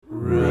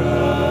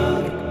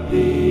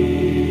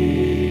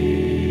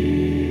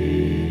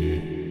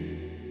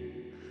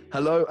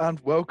Hello and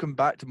welcome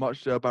back to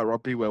Much Ado About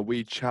Rugby, where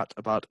we chat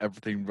about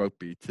everything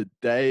rugby.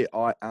 Today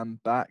I am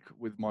back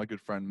with my good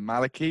friend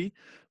Maliki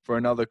for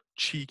another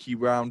cheeky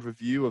round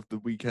review of the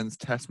weekend's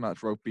Test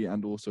match rugby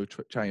and also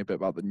chatting a bit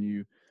about the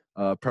new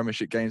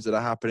Premiership games that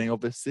are happening,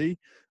 obviously.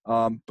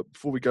 But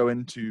before we go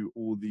into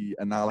all the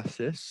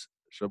analysis,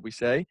 should we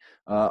say,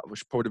 we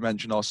should probably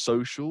mention our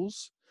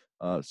socials.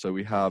 So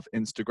we have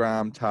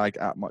Instagram, tag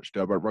at Much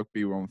Ado About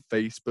Rugby. We're on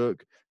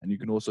Facebook. And you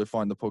can also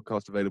find the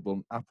podcast available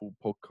on Apple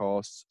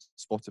Podcasts,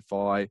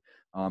 Spotify,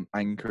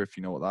 Anchor, if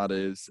you know what that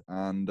is,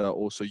 and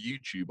also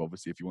YouTube,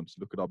 obviously, if you want to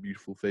look at our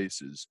beautiful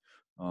faces.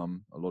 A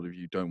lot of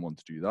you don't want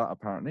to do that,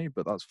 apparently,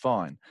 but that's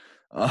fine.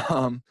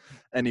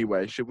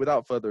 Anyway,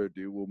 without further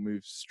ado, we'll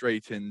move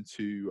straight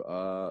into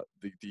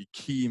the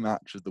key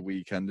match of the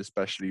weekend,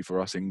 especially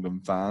for us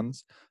England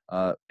fans.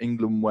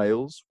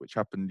 England-Wales, which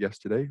happened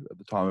yesterday at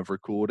the time of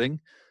recording.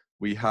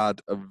 We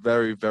had a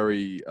very,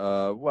 very,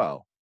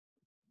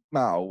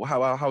 Mal,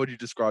 how would you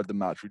describe the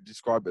match? Would you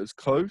describe it as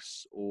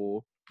close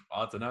or?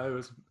 I don't know.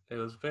 It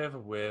was a bit of a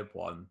weird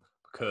one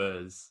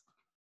because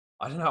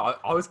I don't know.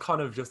 I was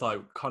kind of just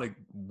like kind of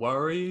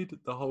worried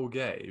the whole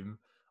game.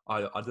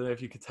 I don't know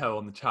if you could tell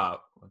on the chat.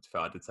 To be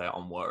fair, I did say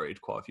I'm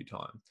worried quite a few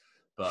times,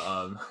 but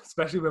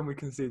especially when we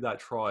conceded that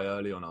try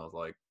early on, I was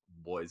like,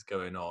 what is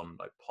going on?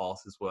 Like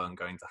passes weren't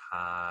going to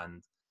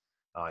hand,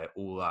 like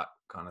all that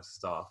kind of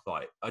stuff.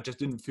 Like I just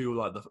didn't feel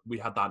like we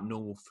had that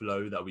normal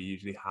flow that we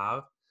usually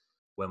have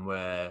when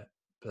we're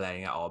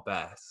playing at our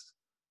best,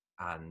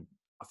 and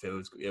I feel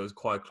it was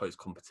quite a close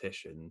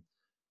competition.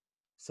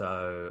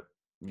 So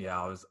yeah,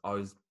 I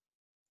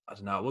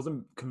don't know, I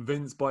wasn't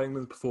convinced by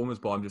England's performance,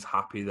 but I'm just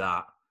happy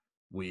that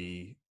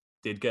we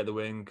did get the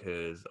win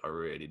because I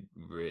really,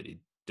 really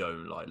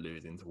don't like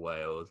losing to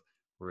Wales.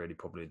 Really,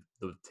 probably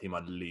the team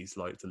I'd least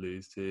like to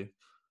lose to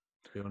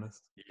be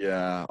honest.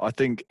 Yeah, I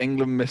think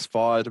England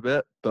misfired a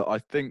bit, but I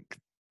think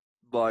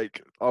I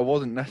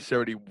wasn't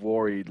necessarily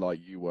worried like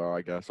you were.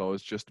 I guess I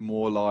was just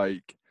more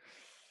like.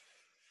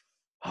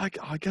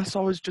 I guess I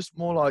was just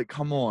more like,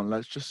 come on,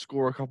 let's just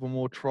score a couple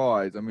more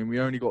tries. I mean, we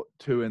only got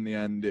two in the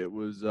end. It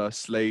was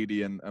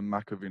Slady and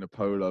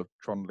Makavinapola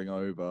trundling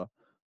over.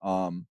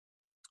 Um,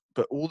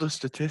 but all the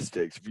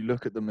statistics, if you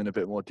look at them in a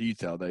bit more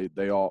detail,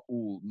 they are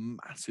all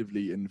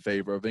massively in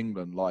favour of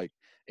England. Like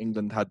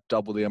England had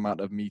double the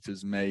amount of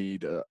meters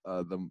made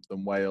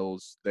than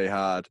Wales. They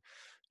had,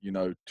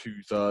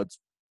 2/3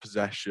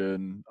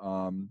 possession,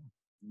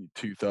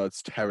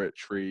 2/3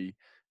 territory.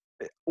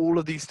 All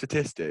of these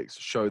statistics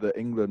show that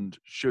England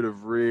should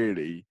have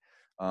really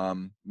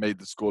made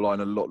the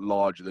scoreline a lot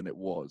larger than it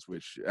was,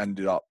 which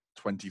ended up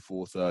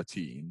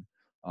 24-13.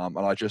 And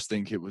I just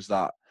think it was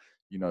that,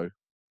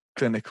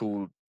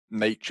 clinical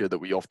nature that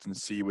we often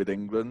see with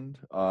England,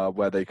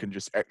 where they can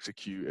just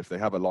execute. If they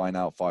have a line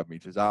out 5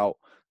 meters out,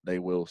 they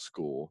will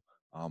score,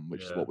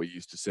 which is Yeah, what we're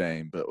used to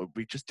saying. But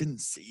we just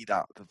didn't see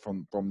that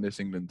from this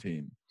England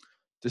team.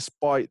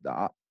 Despite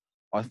that,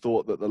 I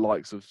thought that the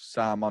likes of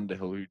Sam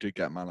Underhill, who did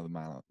get man of the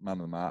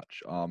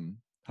match,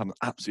 had an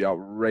absolutely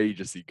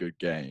outrageously good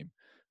game.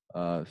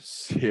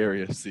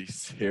 Seriously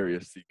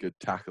good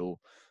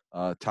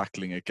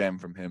tackling again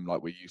from him,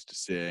 like we're used to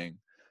seeing.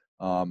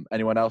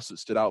 Anyone else that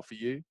stood out for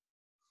you?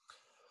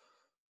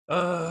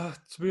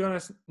 to be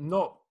honest,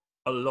 not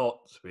a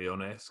lot. To be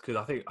honest, because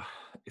I think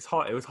it's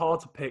hard. It was hard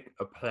to pick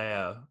a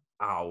player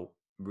out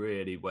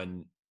really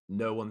when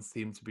no one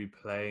seemed to be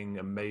playing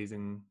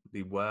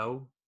amazingly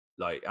well.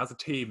 Like as a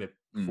team, it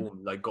Mm.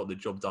 performed, like got the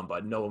job done,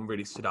 but no one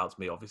really stood out to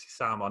me. Obviously,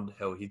 Sam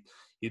Underhill,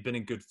 he'd been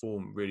in good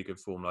form, really good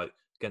form. Like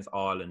against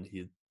Ireland,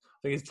 I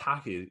think his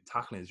tackling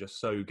is just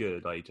so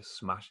good. Like he just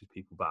smashes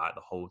people back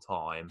the whole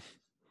time,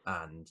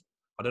 and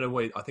I don't know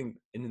why. I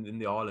think in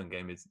the Ireland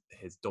game,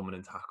 his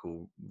dominant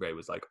tackle rate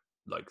was like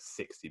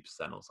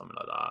 60% or something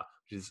like that,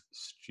 which is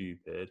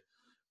stupid.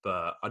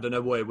 But I don't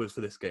know what it was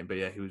for this game. But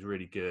yeah, he was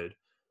really good.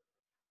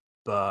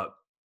 But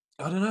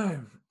I don't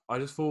know. I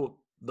just thought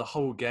the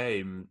whole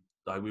game,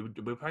 like we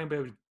were playing a bit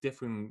of a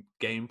different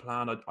game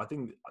plan. I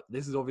think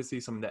this is obviously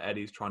something that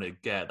Eddie's trying to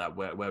get, that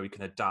where we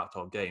can adapt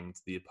our game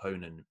to the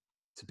opponent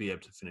to be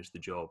able to finish the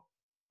job,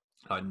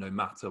 like no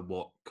matter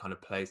what kind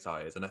of play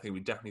style is. And I think we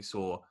definitely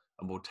saw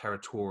a more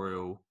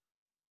territorial,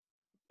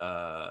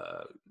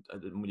 uh,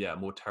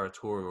 more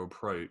territorial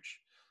approach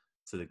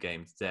to the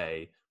game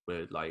today,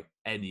 where like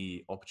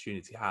any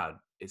opportunity had,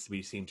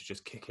 we seemed to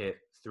just kick it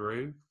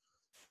through.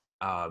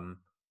 Um,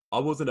 I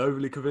wasn't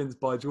overly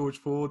convinced by George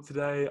Ford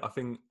today. I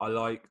think I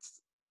liked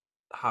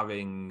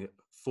having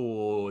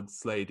Ford,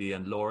 Slady,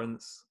 and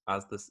Lawrence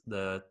as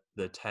the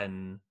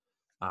 10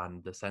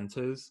 and the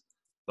centres,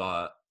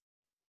 but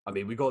I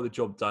mean, we got the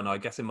job done. I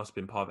guess it must have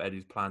been part of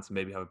Eddie's plan to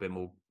maybe have a bit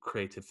more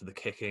creative for the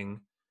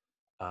kicking.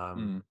 Um,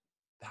 Mm.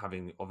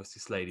 Having obviously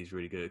Slady's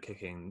really good at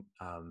kicking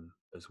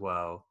as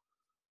well.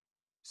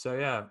 So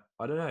yeah,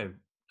 I don't know.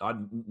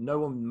 No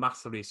one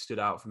massively stood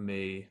out for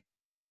me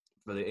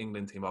for the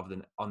England team other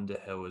than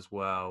Underhill as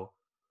well.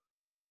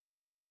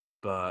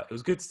 But it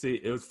was good to see.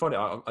 It was funny.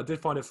 I did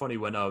find it funny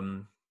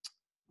when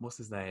what's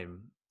his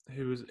name?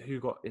 who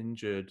got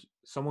injured?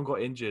 Someone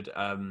got injured.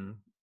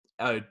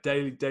 Oh,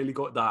 Daly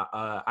got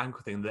that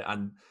ankle thing that,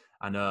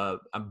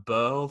 and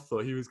Burl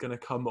thought he was going to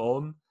come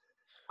on.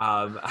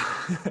 Um,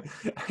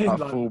 and At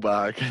like,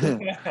 fullback.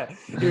 yeah,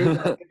 he was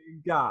like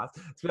getting gas.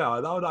 So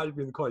yeah, that would actually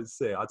been quite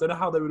sick. I don't know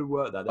how they would have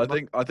worked that. They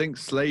must, I think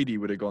Slady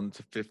would have gone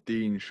to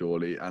 15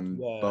 surely, and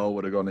yeah, Bell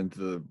would have gone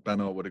into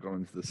Bernard would have gone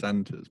into the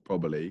centres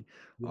probably.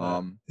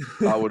 yeah,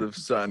 That would have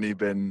certainly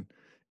been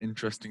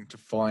interesting to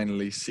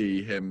finally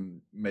see him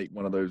make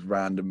one of those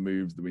random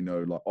moves that we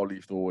know, like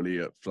Ollie Thorley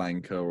at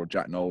flanker or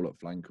Jack Noel at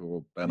flanker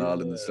or Ben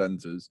Earl in the yeah.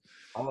 centres.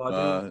 Oh,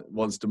 I do.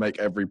 Wants to make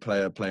every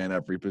player play in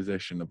every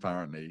position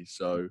apparently.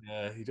 So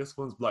Yeah, he just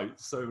wants like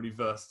so many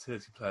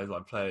versatility players,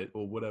 like play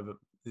or whatever.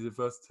 Is it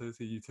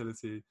versatility,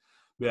 utility?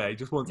 Yeah, he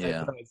just wants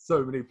yeah,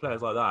 so many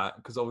players like that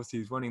because obviously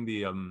he's running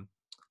the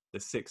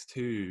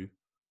 6-2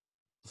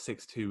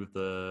 with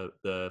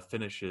the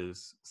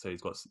finishers. So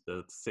he's got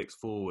the 6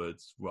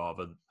 forwards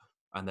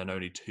and then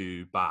only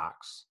 2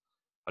 backs.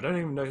 I don't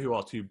even know who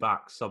our 2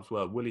 back subs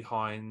were. Willie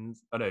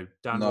Hines. Oh no,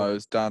 Dan no, Rob.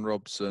 it's Dan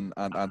Robson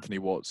and Anthony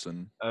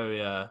Watson. Oh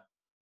yeah,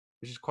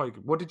 which is quite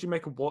good. What did you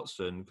make of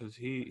Watson? Because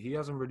he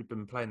hasn't really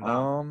been playing that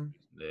Um,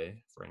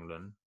 recently for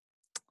England.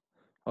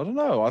 I don't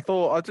know. I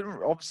thought I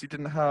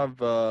didn't have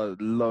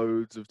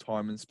loads of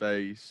time and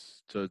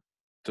space to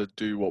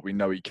do what we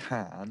know he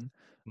can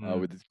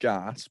Mm, with his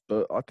gas,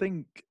 but I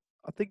think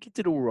he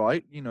did all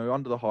right. You know,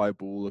 under the high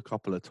ball a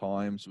couple of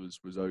times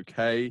was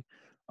okay.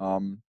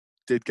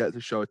 Did get to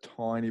show a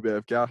tiny bit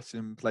of gas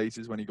in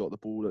places when he got the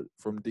ball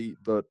from deep,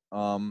 but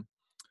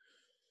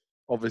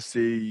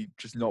obviously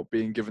just not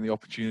being given the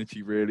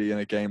opportunity really in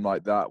a game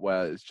like that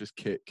where it's just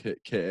kick,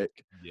 kick,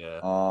 kick. yeah,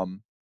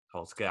 Um,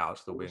 I'll get out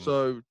to the wings at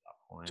also, that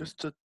point.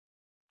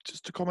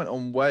 just to comment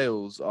on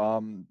Wales,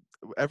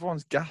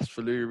 everyone's gassed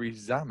for Louis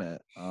Zamet.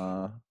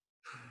 The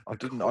I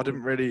call,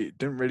 didn't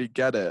really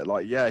get it.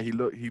 Like, yeah, he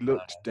looked yeah,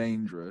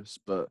 dangerous,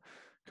 but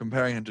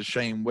comparing him to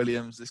Shane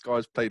Williams, this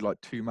guy's played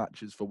like 2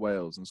 matches for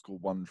Wales and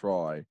scored 1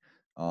 try.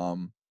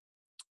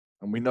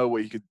 And we know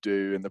what he could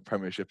do in the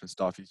Premiership and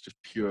stuff. He's just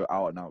pure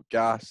out and out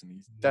gas, and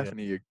he's yeah,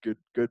 definitely a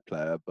good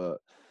player. But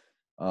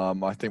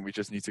I think we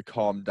just need to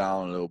calm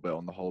down a little bit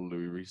on the whole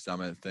Louis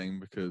Zamet thing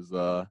because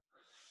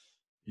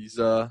he's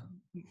not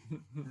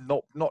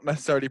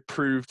necessarily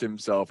proved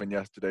himself in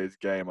yesterday's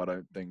game. I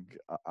don't think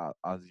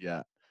as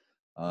yet.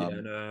 yeah.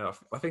 Um, No,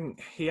 I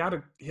think he had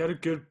a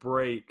good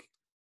break.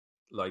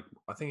 Like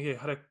I think he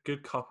had a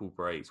good couple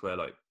breaks where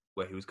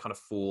he was kind of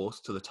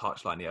forced to the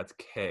touchline. He had to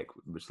kick,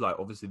 which is like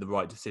obviously the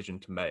right decision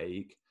to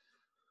make.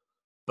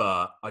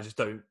 But I just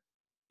don't.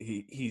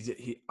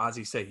 He as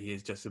you say, he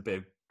is just a bit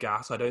of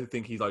gas. I don't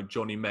think he's like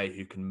Johnny May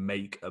who can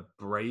make a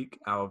break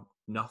out of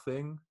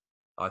nothing.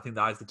 I think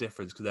that is the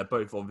difference because they're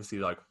both obviously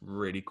like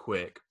really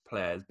quick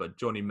players, but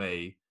Johnny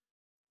May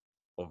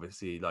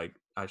obviously like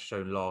as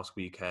shown last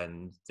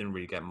weekend didn't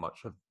really get much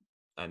of,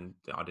 and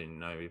I didn't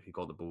know if he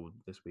got the ball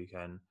this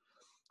weekend,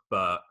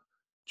 but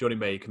Johnny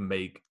May can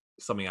make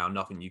something out of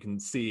nothing. You can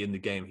see in the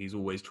game he's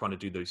always trying to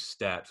do those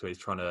steps where he's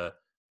trying to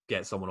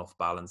get someone off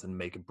balance and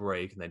make a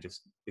break and then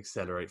just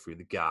accelerate through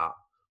the gap.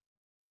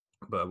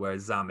 But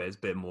whereas Zamet is a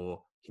bit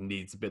more, he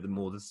needs a bit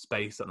more the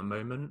space at the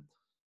moment,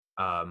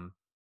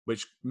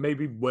 which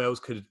maybe Wales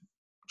could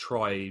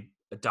try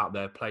adapt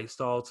their play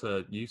style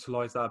to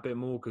utilize that a bit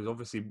more because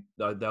obviously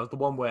there was the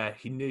one where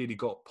he nearly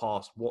got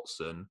past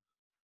Watson.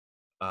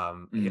 He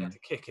had mm, to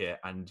kick it,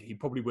 and he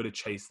probably would have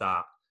chased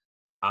that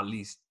at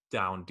least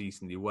down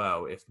decently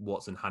well if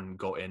Watson hadn't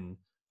got in.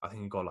 I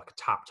think he got like a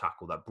tap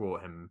tackle that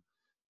brought him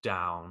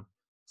down.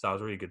 So that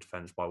was a really good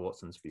defense by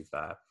Watson, to be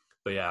fair.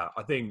 But yeah,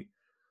 I think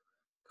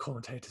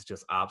commentators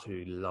just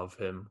absolutely love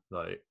him.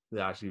 Like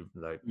they actually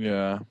like,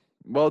 yeah.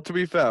 Well, to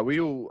be fair, we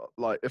all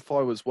like. If I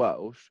was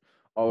Welsh,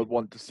 I would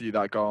want to see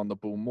that guy on the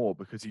ball more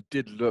because he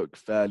did look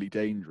fairly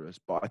dangerous.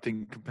 But I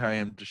think comparing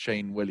him to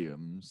Shane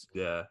Williams,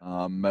 yeah,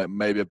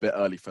 maybe a bit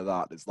early for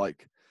that. It's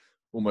like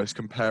almost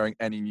comparing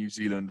any New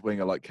Zealand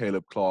winger like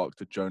Caleb Clark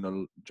to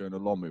Jonah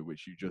Lomu,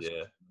 which you just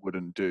yeah,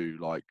 wouldn't do.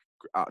 Like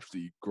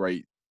actually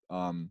great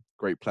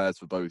players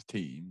for both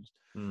teams,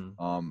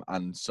 mm,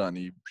 and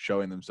certainly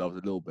showing themselves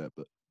a little bit,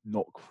 but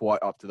not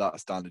quite up to that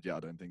standard yet. I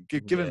don't think.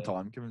 Give him yeah.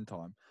 time. Give him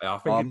time. I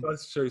think it Um,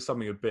 does show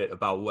something a bit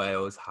about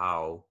Wales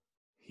how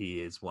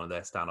he is one of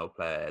their standout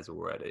players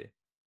already.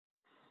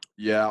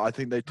 yeah, I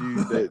think they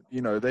do.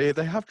 They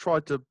they have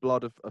tried to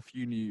blood a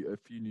few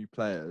new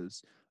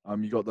players.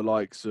 You got the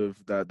likes of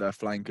their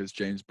flankers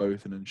James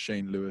Botham and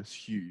Shane Lewis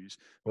Hughes,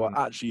 who I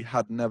Mm, actually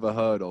had never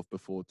heard of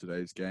before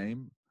today's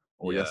game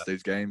or yeah,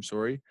 yesterday's game.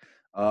 Sorry,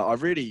 I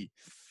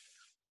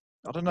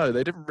don't know.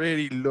 They didn't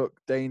really look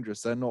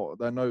dangerous. They're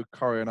no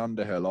Curry and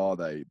Underhill, are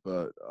they?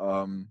 But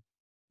not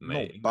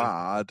mate.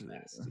 bad.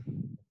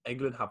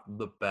 England have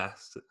the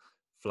best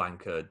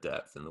flanker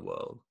depth in the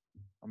world.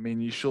 I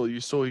mean, you saw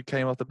who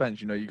came off the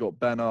bench. You know, you got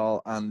Ben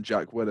Arl and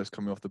Jack Willis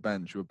coming off the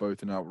bench, who are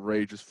both in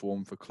outrageous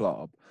form for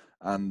club.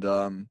 And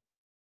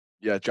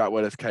yeah, Jack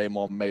Willis came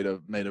on, made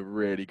a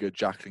really good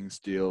Jackling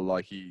steal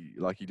like he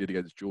did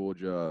against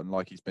Georgia and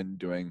like he's been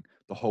doing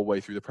the whole way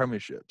through the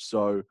Premiership.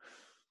 So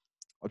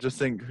I just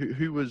think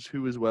who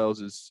was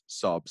Wales's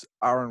subs?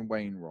 Aaron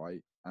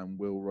Wainwright and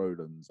Will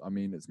Rowlands. I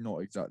mean, it's not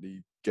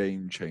exactly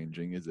game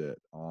changing, is it?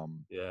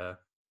 Yeah.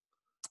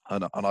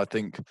 And I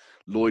think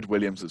Lloyd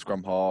Williams at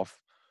scrum half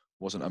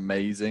wasn't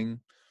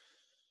amazing.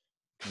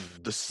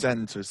 Mm. The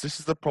centres.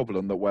 This is the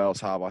problem that Wales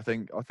have. I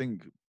think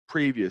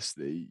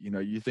previously,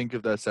 you think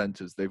of their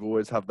centres, they've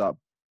always had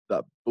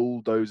that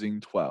bulldozing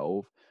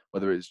 12,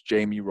 whether it's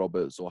Jamie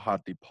Roberts or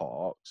Hadley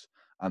Parks,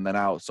 and then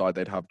outside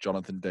they'd have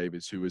Jonathan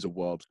Davis, who is a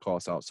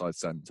world-class outside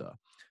centre.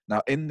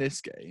 Now in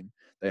this game,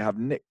 they have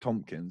Nick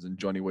Tompkins and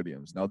Johnny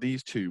Williams. Now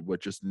these two were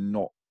just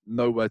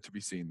nowhere to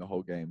be seen the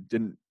whole game.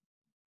 Didn't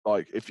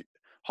like if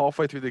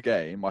halfway through the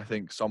game, I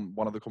think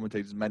one of the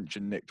commentators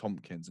mentioned Nick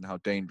Tompkins and how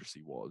dangerous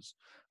he was,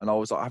 and I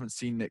was like, I haven't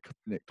seen Nick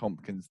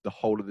Tompkins the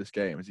whole of this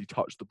game. Has he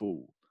touched the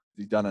ball?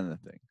 Has he done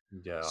anything?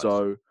 Yeah.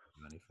 So,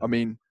 I Anything.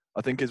 mean,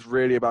 I think it's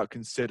really about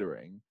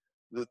considering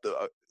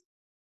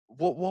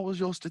what was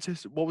your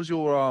statistic? What was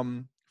your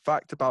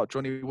fact about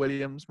Johnny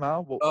Williams,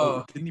 Mal?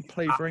 Didn't he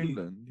play for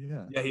England?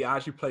 Yeah. Yeah, he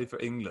actually played for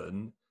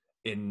England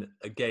in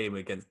a game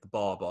against the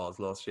Barbars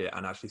last year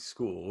and actually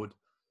scored.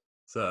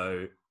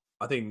 So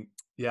I think,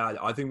 I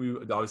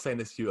was saying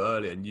this to you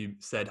earlier, and you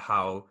said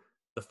how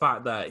the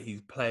fact that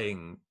he's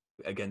playing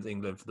against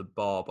England for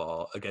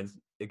the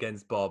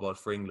against Barbars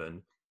for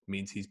England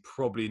means he's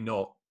probably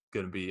not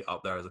going to be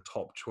up there as a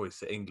top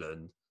choice at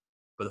England.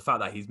 But the fact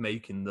that he's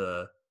making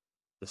the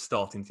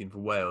starting team for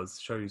Wales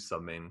shows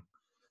something.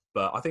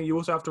 But I think you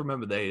also have to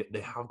remember they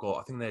have got,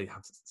 I think they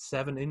have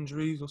 7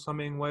 injuries or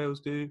something. Wales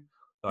do.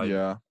 Like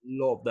Yeah. a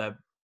lot of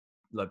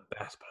their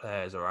best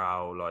players are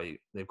out. Like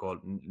they've got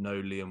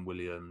no Liam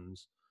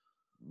Williams.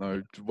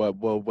 No.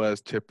 Well,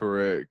 where's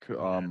Tipperick?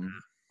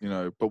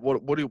 But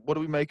what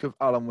do we make of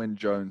Alan Wynne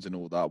Jones and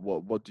all that?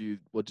 What do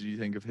you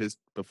think of his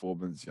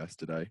performance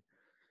yesterday?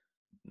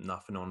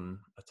 Nothing on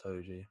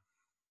Itoje.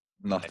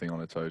 Nothing on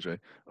Itoje.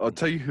 I'll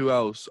tell you who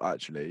else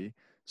actually.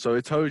 So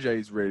Itoje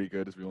is really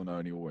good, as we all know,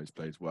 and he always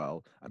plays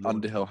well. And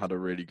Underhill had a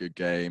really good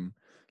game.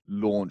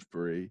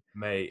 Launchbury,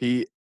 Mate,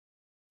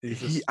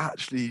 he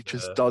actually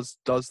just does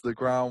the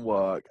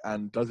groundwork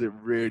and does it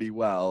really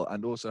well,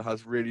 and also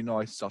has really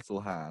nice subtle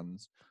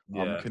hands.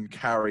 Can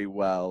carry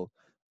well.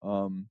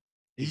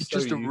 He's so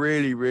just a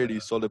really, really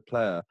solid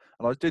player.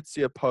 And I did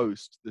see a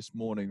post this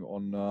morning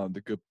on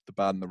the Good, the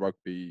Bad, and the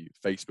Rugby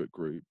Facebook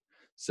group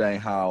saying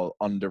how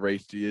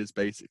underrated he is,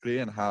 basically,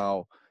 and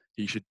how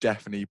he should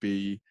definitely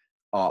be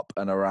up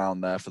and around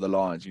there for the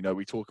Lions.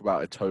 We talk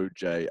about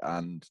Itoje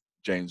and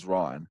James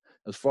Ryan.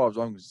 As far as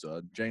I'm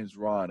concerned, James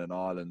Ryan and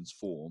Ireland's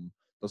form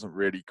doesn't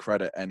really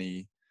credit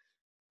any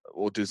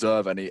or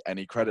deserve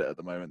any credit at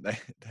the moment.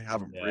 They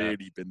haven't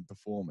really been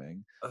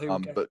performing. I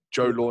think but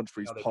Joe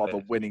Launchbury's part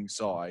of a winning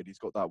side. He's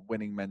got that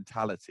winning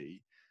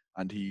mentality,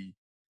 and he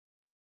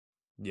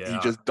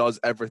just does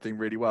everything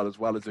really well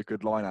as a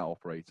good line-out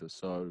operator.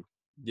 So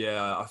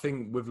yeah, I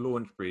think with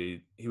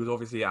Launchbury, he was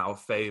obviously out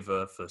of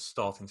favour for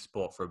starting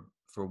spot for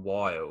a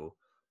while.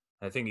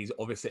 I think he's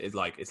obviously it's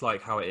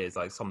like how it is.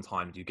 Like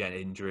sometimes you get an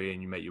injury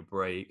and you make your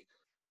break.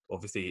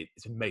 Obviously,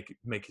 to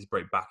make his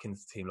break back into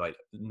the team, like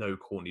no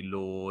Courtney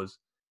Laws,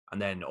 and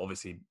then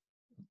obviously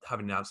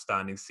having an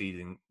outstanding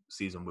season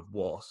with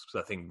Wasps.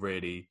 I think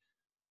really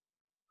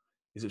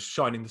is it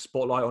shining the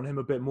spotlight on him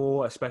a bit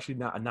more, especially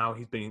now. And now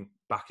he's been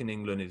back in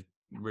England. Is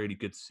really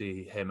good to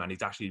see him, and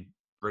he's actually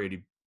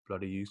really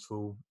bloody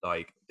useful.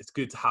 Like it's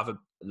good to have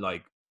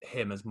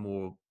him as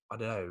more. I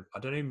don't know. I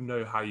don't even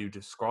know how you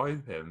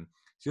describe him.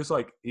 It's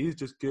just he's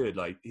just good.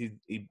 Like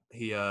he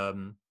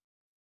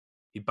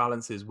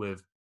balances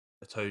with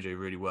Itoje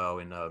really well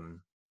in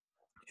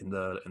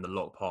the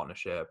lock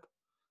partnership.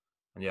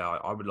 And yeah,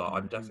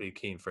 I'm definitely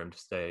keen for him to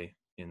stay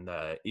in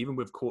there, even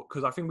with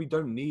because I think we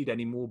don't need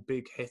any more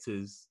big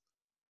hitters.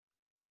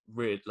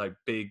 Really,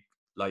 big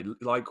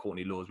like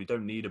Courtney Laws. We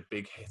don't need a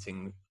big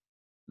hitting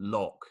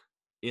lock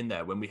in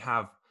there when we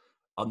have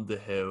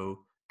Underhill,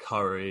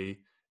 Curry,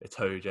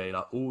 Itoje,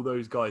 like all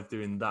those guys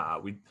doing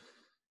that. We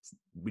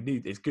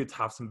need. It's good to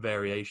have some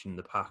variation in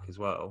the pack as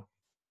well.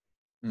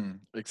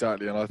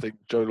 Exactly, and I think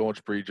Joe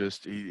Launchbury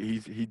just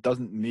he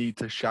doesn't need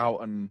to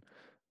shout and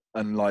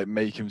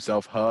make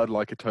himself heard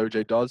like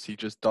Itoje does. He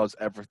just does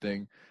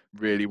everything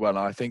really well. And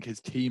I think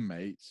his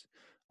teammates,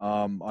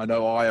 I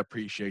know I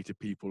appreciated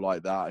people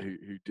like that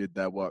who did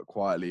their work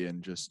quietly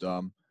and just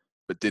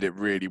but did it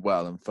really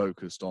well and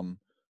focused on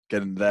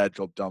getting their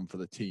job done for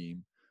the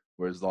team.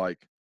 Whereas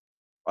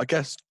I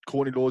guess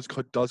Courtney Laws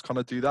does kind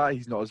of do that.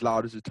 He's not as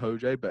loud as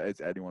Itoje, but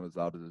it's anyone as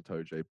loud as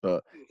Itoje.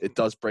 But it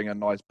does bring a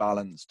nice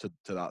balance to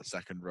that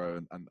second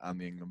row and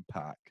the England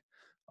pack.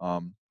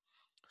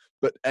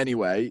 But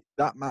anyway,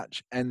 that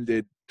match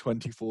ended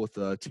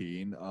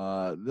 24-13.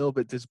 A little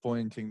bit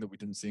disappointing that we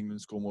didn't see England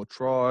score more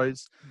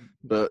tries.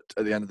 But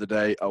at the end of the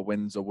day, a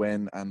win's a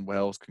win, and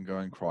Wales can go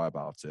and cry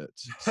about it.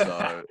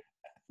 So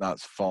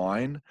that's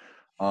fine.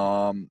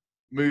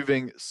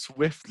 moving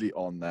swiftly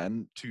on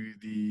then to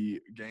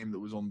the game that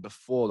was on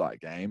before that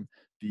game,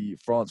 the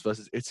France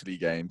versus Italy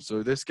game.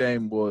 So this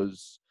game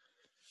was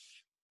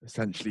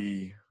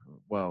essentially,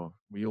 well,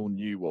 we all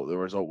knew what the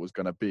result was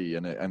going to be,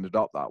 and it ended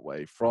up that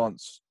way.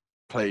 France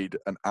played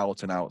an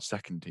out-and-out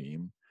second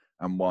team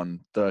and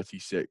won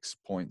 36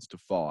 points to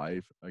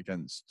 5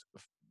 against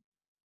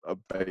a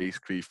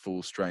basically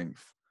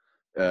full-strength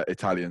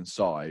Italian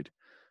side.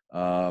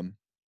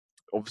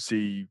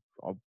 Obviously,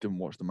 I didn't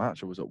watch the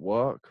match. I was at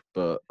work,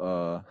 but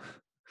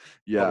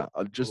yeah,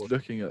 just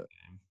looking at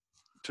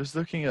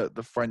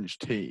the French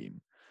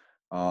team.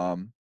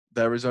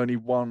 There is only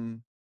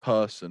one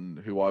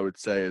person who I would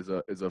say is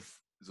a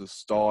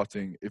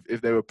starting. If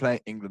they were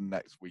playing England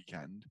next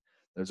weekend,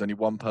 there's only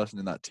one person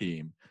in that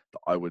team that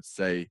I would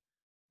say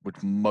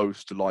would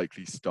most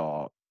likely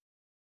start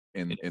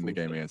in the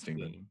game against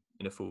England.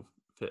 In a full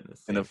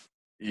fitness In team. a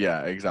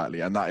yeah, exactly,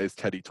 and that is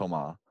Teddy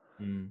Thomas.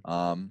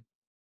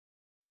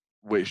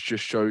 Which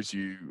just shows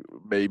you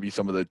maybe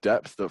some of the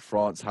depth that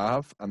France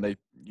have, and they've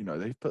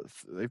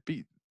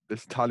beat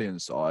this Italian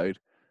side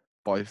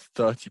by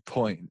 30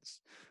 points.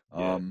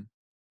 Yeah.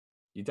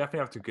 You definitely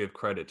have to give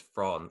credit to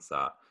France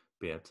that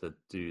being able to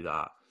do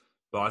that.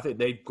 But I think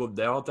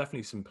there are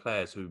definitely some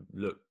players who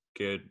look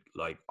good.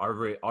 Like I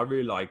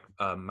really like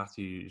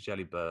Matthew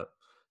Jalibert.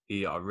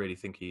 I really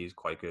think he's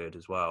quite good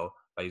as well.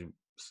 He's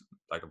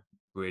like a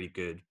really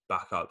good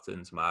backup to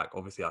Intermac.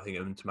 Obviously, I think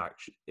Intermac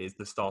is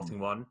the starting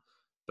one,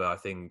 but I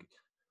think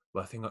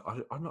I'm not.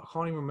 I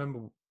can't even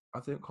remember.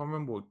 Can't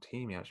remember what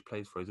team he actually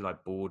plays for. Is it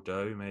like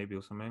Bordeaux maybe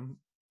or something?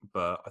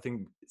 But I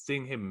think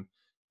seeing him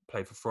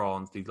play for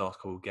France these last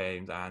couple of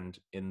games and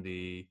in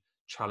the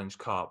Challenge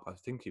Cup, I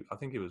think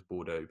it was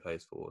Bordeaux he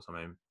plays for or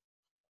something.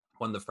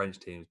 One of the French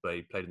teams, but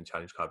he played in the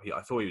Challenge Cup.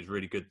 I thought he was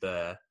really good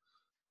there.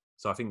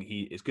 So I think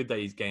it's good that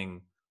he's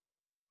getting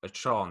a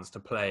chance to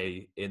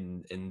play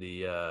in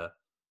the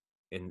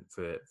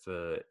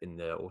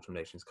Autumn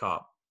Nations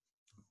Cup.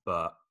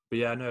 But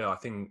yeah, no, I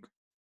think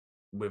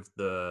when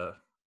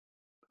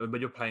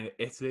you're playing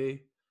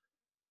Italy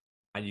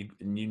and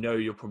you know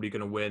you're probably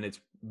going to win, it's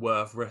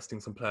worth resting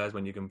some players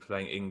when you're going to be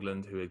playing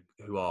England,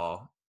 who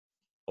are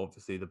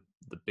obviously the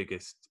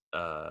biggest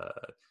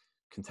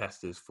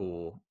contesters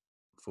for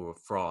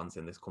France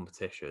in this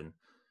competition,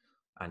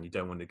 and you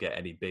don't want to get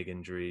any big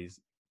injuries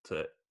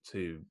to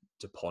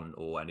Dupont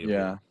or any of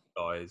the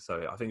guys.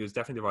 So I think it was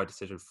definitely the right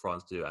decision for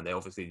France to do, and they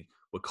obviously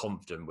were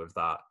confident with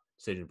that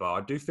decision. But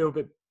I do feel a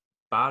bit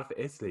bad for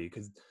Italy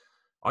because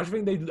I just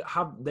think they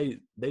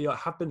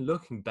have been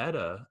looking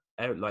better.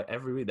 Like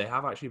every week, they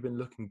have actually been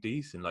looking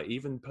decent. Like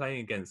even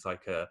playing against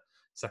like a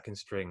second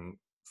string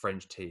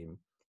French team,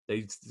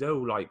 they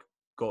still I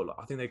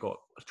think they got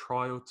a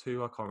try or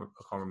two. I can't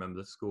remember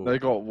the score. They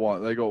got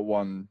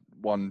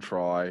one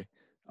try,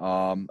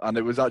 and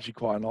it was actually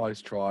quite a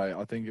nice try.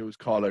 I think it was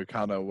Carlo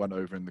Cano went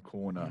over in the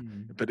corner,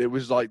 but it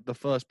was like the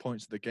first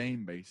points of the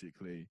game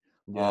basically.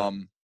 Yeah.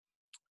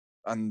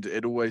 And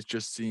it always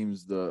just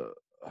seems that,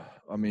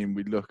 I mean,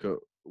 we look at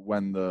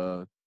when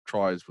the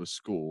tries were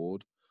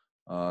scored.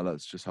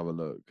 Let's just have a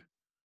look.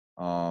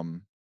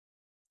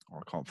 I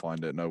can't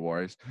find it. No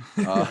worries.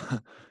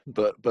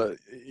 But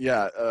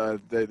yeah,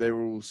 they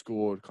were all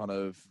scored kind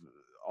of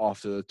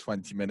after the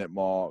 20-minute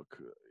mark.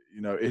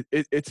 You know,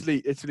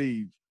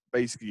 Italy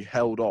basically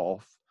held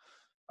off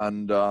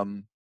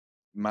and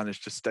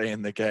managed to stay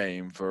in the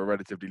game for a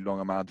relatively long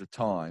amount of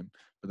time.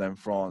 But then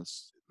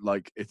France,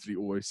 like Italy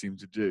always seemed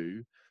to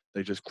do,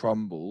 they just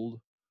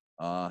crumbled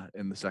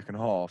in the second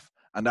half.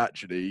 And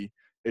actually,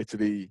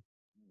 Italy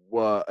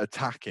were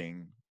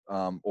attacking,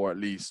 or at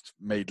least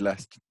made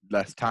less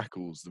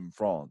tackles than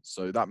France.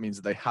 So that means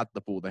that they had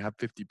the ball. They had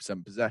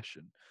 50%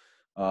 possession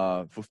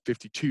for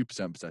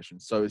 52% possession.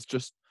 So it's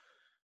just,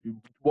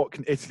 what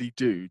can Italy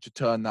do to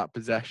turn that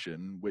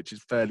possession, which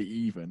is fairly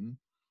even,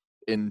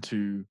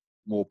 into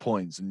more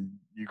points? And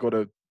you got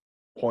to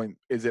point,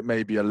 is it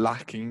maybe a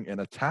lacking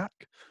in attack,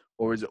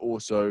 or is it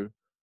also,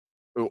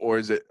 or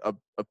is it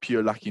a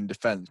pure lacking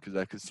defense because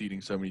they're conceding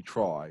so many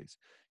tries?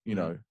 You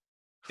know,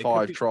 It could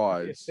 5 be a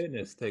tries.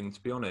 fitness thing,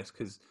 to be honest,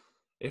 because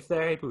if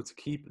they're able to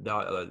keep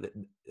that,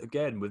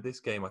 again with this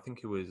game, I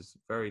think it was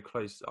very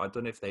close. I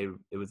don't know if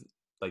it was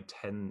like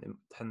 10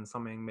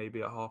 something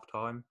maybe at half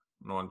time.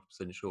 I'm not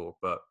 100% sure,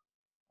 but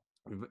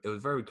it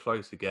was very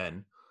close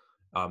again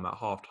at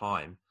half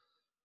time.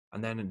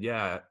 And then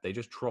yeah, they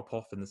just drop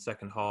off in the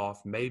second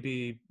half.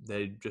 Maybe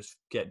they just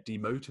get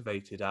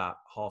demotivated at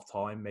half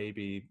time.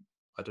 Maybe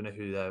I don't know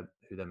who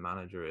their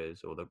manager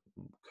is or the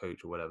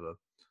coach or whatever.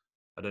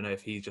 I don't know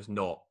if he's just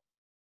not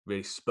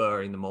really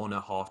spurring them on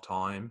at half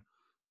time,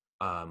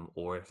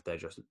 or if they're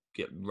just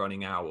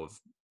running out of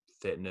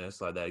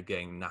fitness, like they're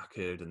getting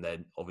knackered, and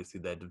then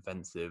obviously their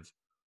defensive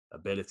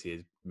ability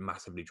is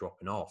massively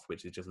dropping off,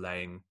 which is just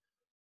laying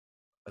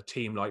a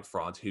team like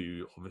France,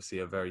 who obviously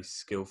are very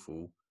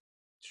skillful,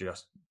 to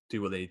just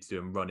do what they need to do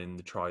and run in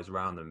the tries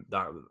around them.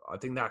 That I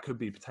think that could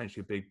be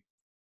potentially a big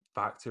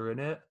factor in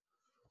it,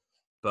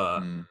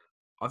 but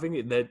I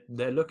think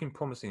they're looking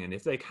promising, and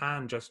if they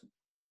can just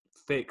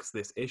fix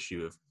this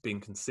issue of being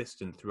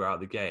consistent throughout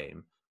the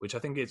game, which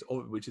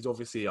is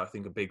obviously I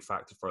think a big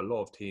factor for a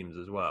lot of teams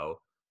as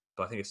well.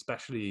 But I think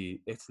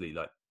especially Italy,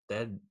 like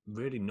they're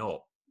really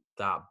not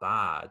that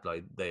bad.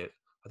 I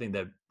think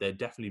they're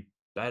definitely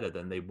better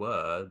than they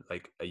were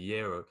like a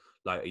year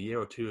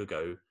or two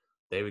ago.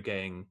 They were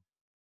getting.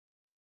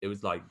 It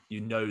was like they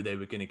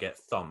were going to get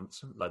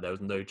thumped. Like there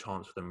was no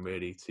chance for them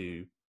really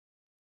to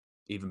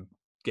even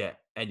get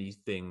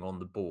anything on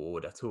the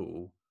board at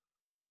all,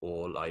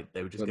 or like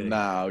they were just But going to.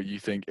 now you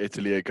think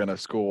Italy are going to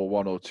score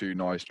one or two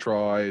nice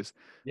tries,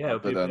 Yeah, it'll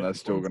be but a then bit of they're a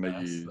still going to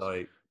contest. use.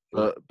 Like,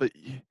 But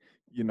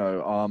you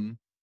know,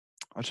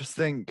 I just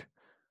think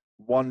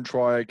one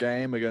try a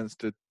game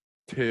against a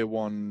tier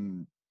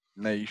one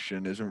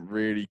nation isn't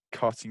really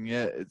cutting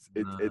it.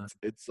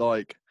 It's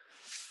like,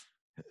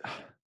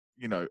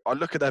 you know, I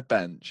look at their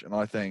bench and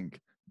I think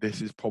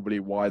this is probably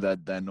why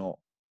they're not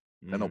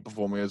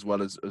performing as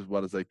well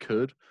as they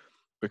could,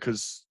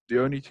 because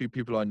the only two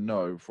people I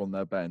know from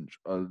their bench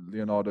are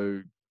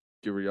Leonardo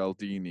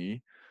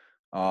Girialdini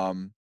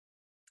and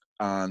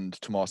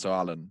Tommaso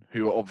Allen,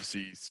 who are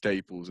obviously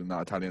staples in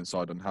that Italian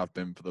side and have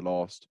been for the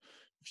last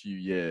few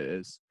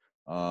years.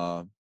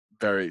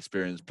 Very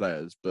experienced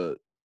players, but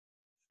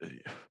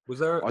was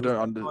there I was don't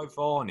under. Guy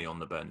Varney on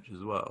the bench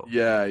as well?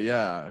 Yeah.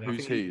 Yeah, I Who's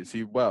think he? Is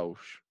he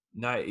Welsh?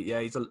 no, yeah,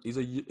 he's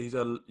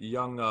a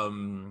young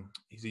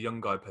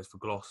guy who plays for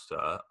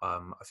Gloucester.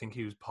 I think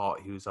he was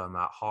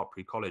at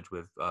Hartpury College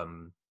with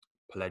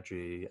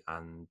Pellegrini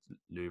and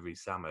Louis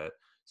Samet.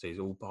 So he's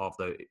all part of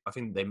the. I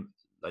think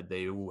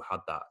they all had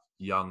that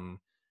young.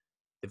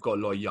 They've got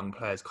a lot of young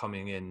players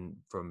coming in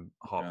from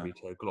Yeah. Hartpury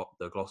to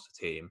the Gloucester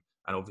team,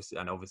 and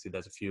obviously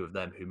there's a few of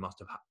them who must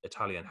have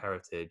Italian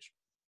heritage,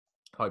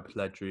 like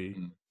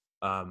Pellegrini,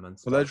 Mm. and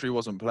stuff. Pellegrini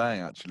wasn't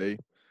playing actually.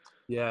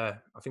 Yeah,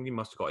 I think he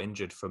must have got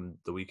injured from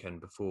the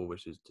weekend before,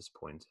 which is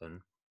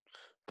disappointing.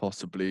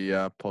 Possibly,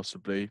 yeah,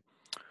 possibly.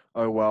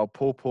 Oh well,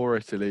 poor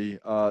Italy.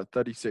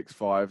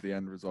 36-5, the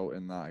end result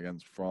in that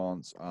against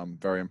France.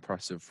 Very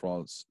impressive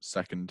France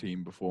second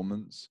team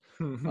performance.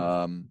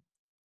 Um,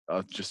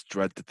 I just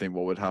dread to think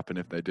what would happen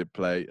if they did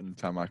play in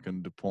Tamac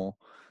and Dupont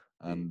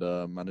and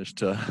managed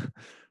to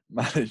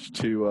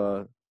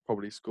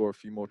probably score a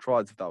few more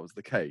tries if that was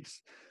the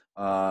case.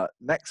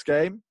 Next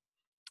game,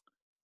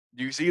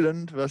 New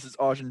Zealand versus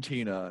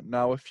Argentina.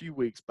 Now, a few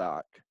weeks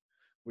back,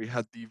 we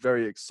had the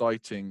very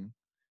exciting,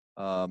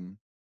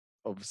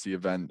 obviously,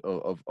 event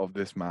of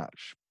this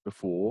match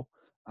before,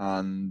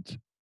 and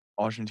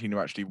Argentina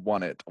actually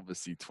won it,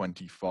 obviously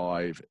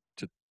 25-15.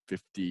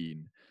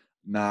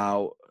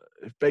 Now,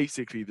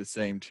 basically, the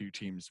same two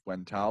teams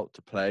went out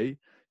to play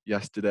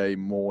yesterday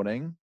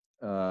morning,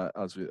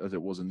 as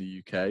it was in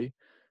the UK.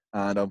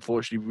 And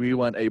unfortunately, we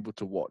weren't able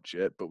to watch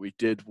it, but we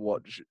did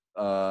watch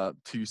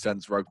 2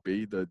 Cents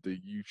Rugby, the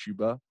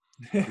YouTuber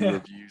who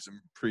reviews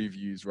and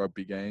previews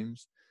rugby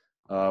games.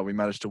 We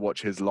managed to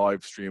watch his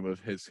live stream of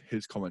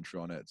his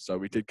commentary on it, so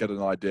we did get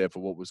an idea for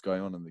what was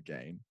going on in the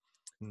game.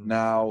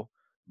 Now,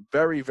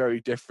 very, very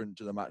different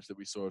to the match that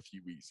we saw a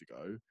few weeks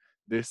ago.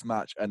 This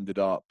match ended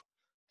up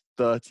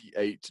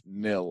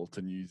 38-0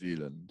 to New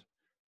Zealand.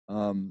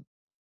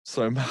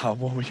 So, Mal,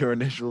 what were your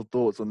initial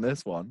thoughts on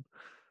this one?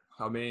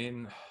 I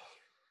mean,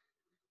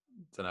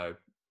 don't know.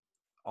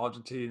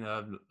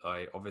 Argentina,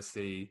 like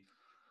obviously,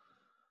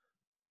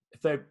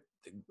 if they,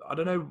 I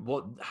don't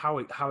know how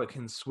it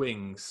can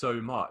swing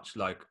so much.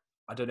 Like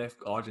I don't know if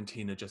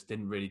Argentina just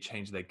didn't really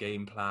change their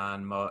game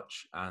plan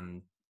much,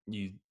 and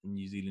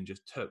New Zealand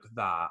just took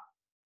that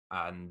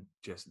and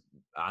just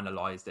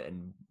analyzed it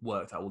and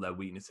worked out all their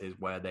weaknesses,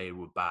 where they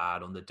were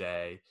bad on the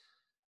day,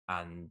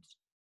 and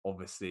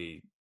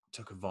obviously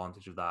took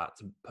advantage of that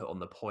to put on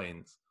the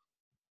points.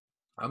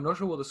 I'm not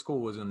sure what the score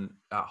was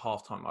at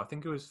halftime. I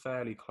think it was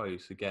fairly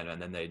close again,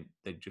 and then they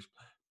just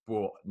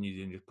New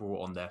Zealand just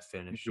brought on their I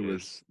think finishes. it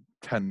was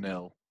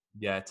 10-0.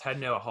 Yeah,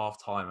 10-0 at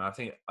halftime. And I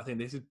think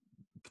this is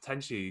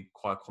potentially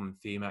quite a common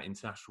theme at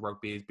international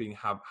rugby, is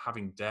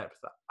having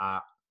depth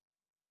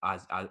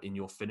as in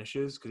your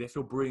finishes. Because if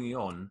you're bringing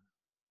on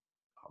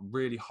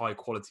really high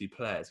quality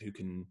players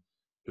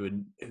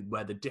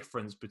where the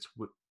difference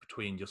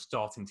between your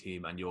starting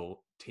team and your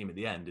team at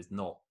the end is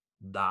not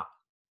that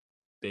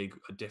big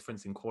a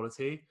difference in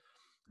quality,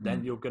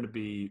 then you're going to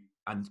be,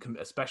 and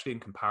especially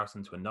in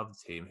comparison to another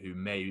team who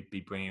may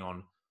be bringing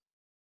on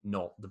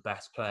not the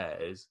best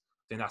players,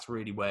 then that's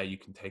really where you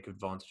can take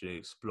advantage and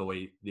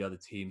exploit the other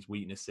team's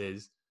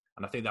weaknesses.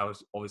 And I think that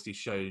was obviously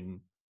shown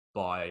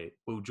by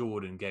Will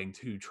Jordan getting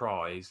 2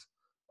 tries.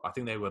 I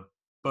think they were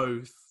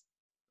both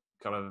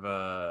kind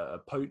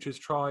of poachers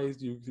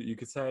tries, you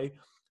could say,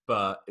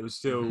 but it was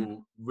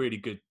still really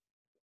good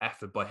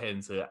effort by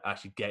him to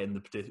actually get in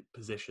the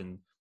position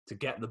to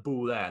get the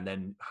ball there and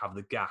then have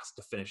the gas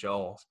to finish it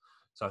off.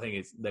 So I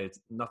think there's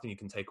nothing you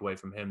can take away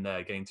from him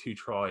there. Getting 2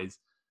 tries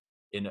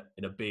in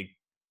a big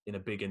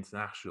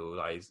international,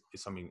 like, is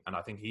something, and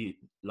I think he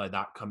like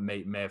that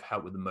may have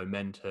helped with the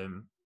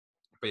momentum.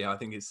 But yeah, I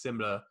think it's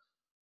similar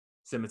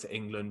to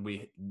England.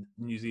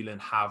 New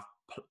Zealand have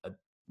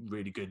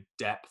really good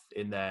depth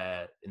in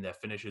their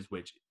finishes,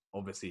 which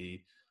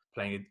obviously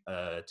playing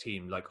a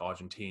team like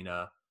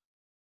Argentina,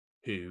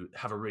 who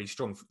have a really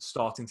strong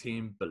starting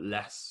team but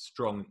less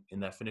strong in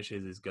their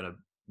finishes, is going to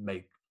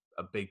make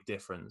a big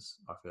difference,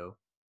 I feel.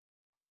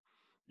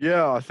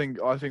 Yeah, I think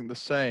the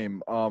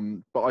same.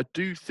 But I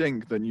do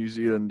think that New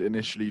Zealand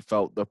initially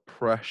felt the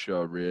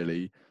pressure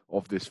really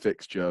of this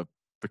fixture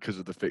because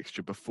of the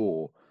fixture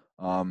before.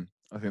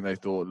 I think they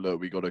thought, look,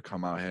 we got to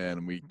come out here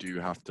and we do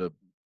have to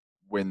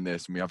win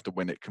this, and we have to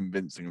win it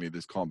convincingly.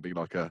 This can't be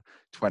like a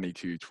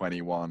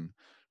 22-21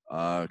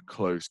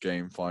 close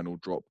game, final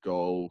drop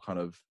goal kind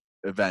of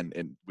event.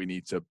 And we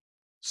need to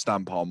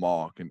stamp our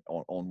mark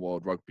on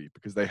World Rugby,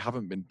 because they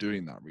haven't been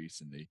doing that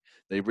recently.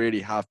 They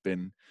really have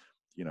been,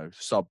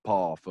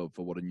 subpar for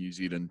what a New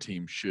Zealand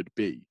team should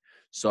be.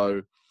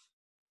 So,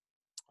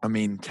 I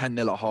mean,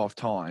 10-0 at half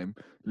time,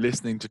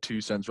 listening to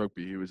Two Cents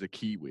Rugby, who was a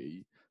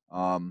Kiwi,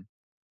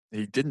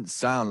 he didn't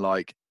sound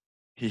like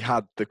he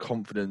had the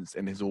confidence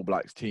in his All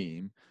Blacks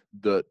team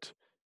that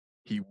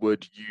he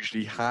would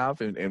usually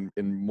have in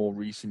more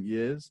recent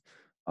years.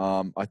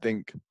 I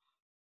think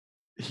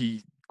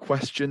he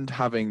questioned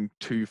having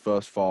two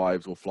first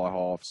fives or fly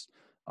halves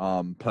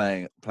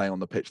playing on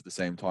the pitch at the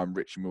same time,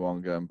 Richie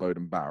Mo'unga and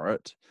Beauden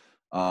Barrett,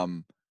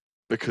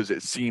 because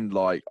it seemed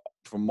like,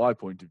 from my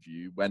point of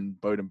view, when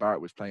Beauden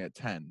Barrett was playing at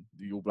 10,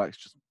 the All Blacks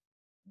just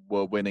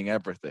were winning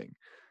everything.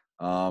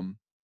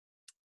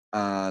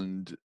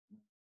 And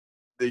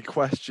they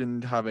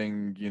questioned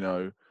having,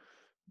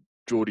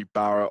 Geordie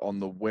Barrett on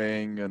the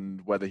wing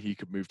and whether he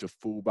could move to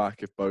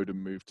fullback if Beauden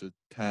moved to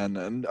 10,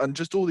 and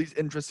just all these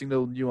interesting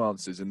little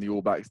nuances in the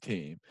All Blacks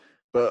team.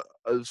 But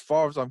as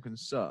far as I'm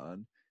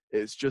concerned,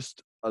 it's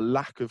just a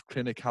lack of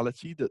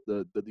clinicality that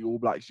the All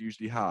Blacks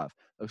usually have.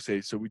 Okay,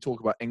 so we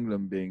talk about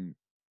England being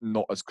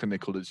not as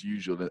clinical as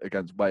usual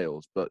against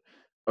Wales, but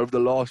over the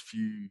last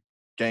few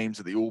games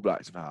that the All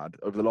Blacks have had,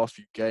 over the last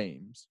few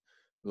games,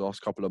 the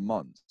last couple of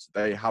months,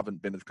 they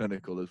haven't been as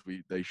clinical as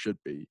they should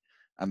be,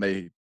 and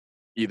they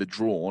either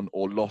drawn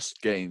or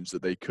lost games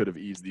that they could have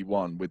easily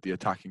won with the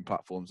attacking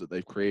platforms that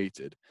they've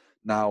created.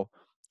 Now,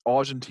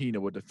 Argentina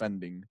were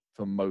defending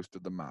for most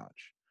of the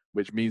match,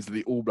 which means that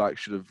the All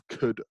Blacks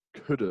could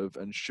have,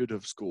 and should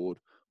have scored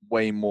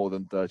way more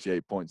than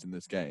 38 points in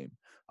this game.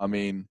 I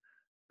mean,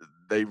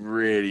 they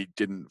really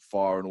didn't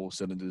fire on all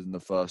cylinders in the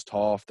first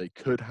half. They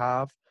could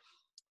have.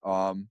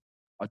 Um,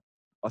 I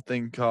I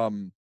think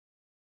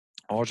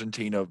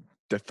Argentina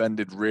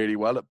defended really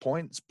well at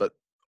points, but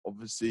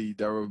obviously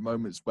there were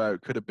moments where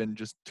it could have been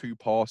just two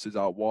passes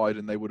out wide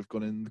and they would have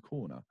gone in the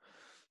corner.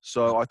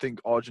 So I think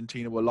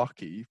Argentina were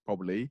lucky,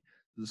 probably,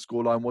 the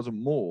scoreline wasn't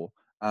more,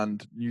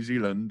 and New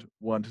Zealand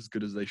weren't as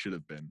good as they should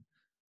have been.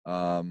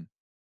 But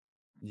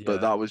Yeah.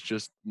 that was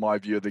just my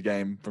view of the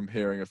game from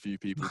hearing a few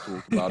people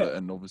talk about Yeah. it,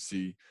 and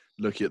obviously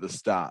looking at the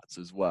stats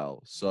as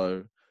well.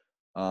 So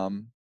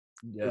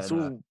Yeah, it's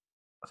no, all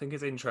I think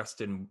it's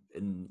interesting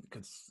in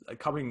because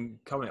coming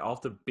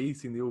after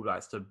beating the All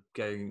Blacks to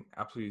getting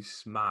absolutely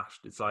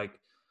smashed. It's like,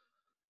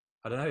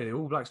 I don't know. The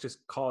All Blacks just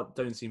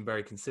don't seem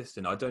very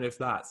consistent. I don't know if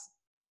that's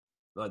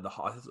like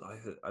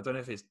I don't know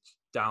if it's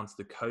down to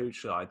the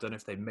coach. I don't know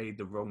if they made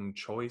the wrong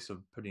choice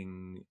of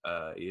putting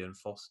Ian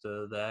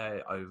Foster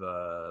there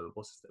over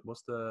what's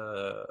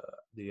the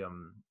the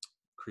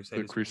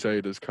Crusaders coach?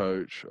 Crusaders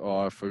coach.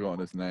 Oh, I've forgotten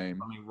his name.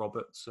 Something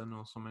Robertson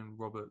or something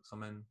Robert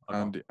something.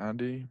 Andy,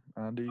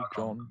 I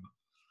John.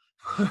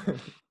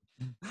 can't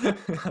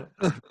remember.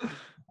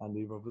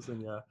 Andy Robertson,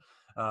 yeah.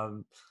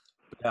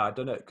 Yeah, I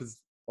don't know, because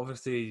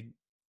obviously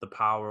the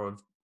power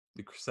of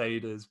the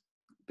Crusaders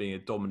being a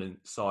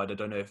dominant side, I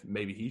don't know if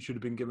maybe he should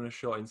have been given a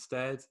shot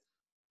instead.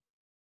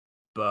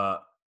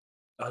 But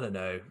I don't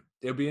know.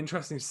 It'll be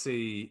interesting to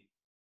see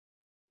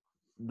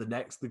the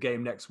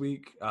game next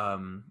week,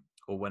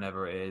 or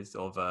whenever it is,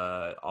 of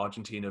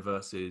Argentina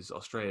versus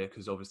Australia,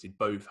 because obviously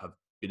both have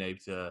been able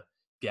to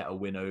get a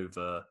win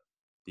over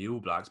the All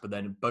Blacks, but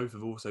then both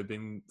have also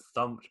been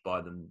thumped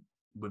by them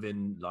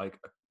within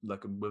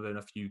within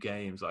a few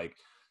games. Like,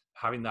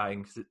 having that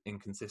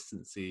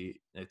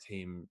inconsistency in a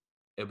team,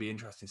 it'll be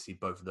interesting to see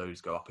both of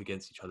those go up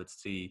against each other to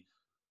see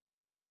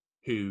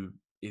who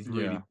is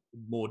really Yeah.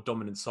 more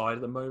dominant side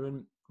at the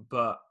moment.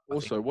 But I think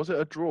Also, was it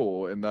a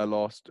draw in their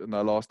last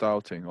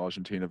outing,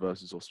 Argentina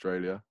versus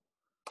Australia?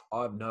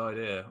 I have no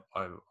idea.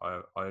 I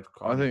I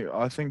can't. think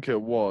I think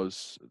it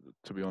was,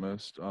 to be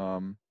honest.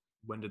 When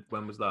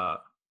was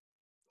that?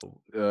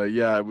 Oh,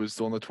 Yeah, it was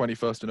on the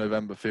 21st of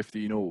November,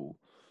 15 all.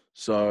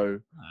 So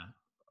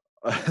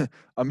yeah.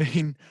 I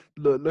mean,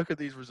 look at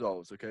these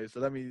results. Okay, so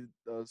let me.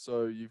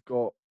 So you've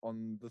got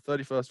on the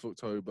 31st of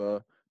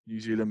October, New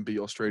Zealand beat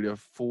Australia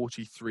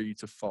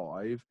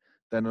 43-5.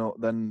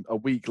 Then a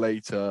week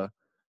later,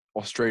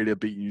 Australia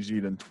beat New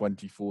Zealand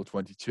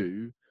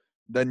 24-22.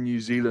 Then New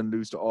Zealand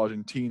lose to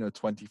Argentina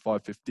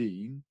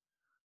 25-15.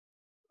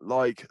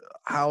 Like,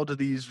 how do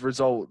these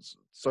results?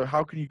 So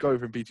how can you go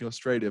from beating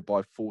Australia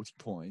by 40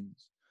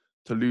 points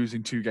to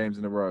losing two games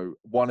in a row,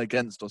 one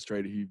against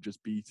Australia who you've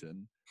just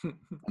beaten,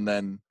 and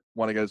then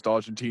one against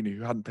Argentina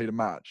who hadn't played a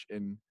match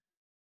in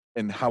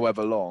in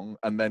however long,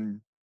 and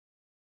then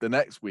the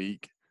next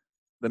week,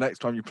 the next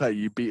time you play,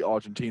 you beat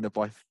Argentina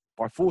by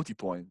 40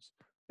 points.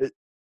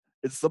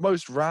 It's the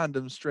most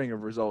random string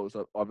of results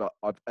that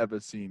I've ever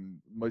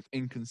seen. Most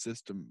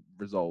inconsistent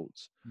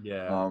results.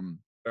 Yeah,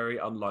 very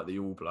unlike the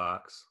All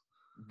Blacks.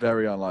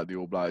 Very unlike the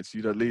All Blacks.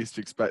 You'd at least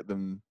expect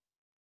them.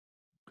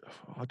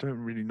 I don't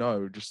really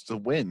know, just to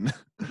win.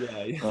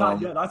 Yeah,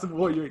 yeah, that's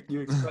what you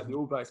expect the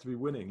All Blacks to be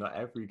winning like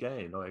every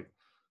game. Like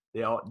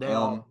they are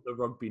the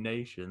rugby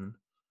nation.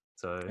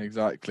 So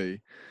exactly,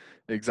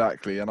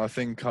 and I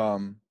think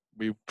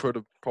we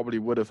probably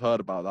would have heard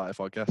about that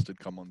if our guest had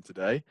come on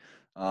today.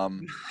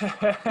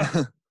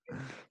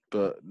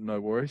 But no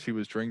worries, he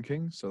was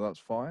drinking, so that's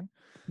fine.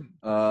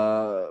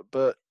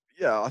 But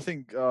yeah, I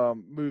think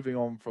moving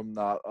on from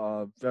that,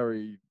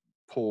 very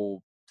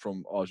poor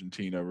from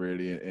Argentina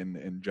really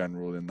in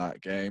general in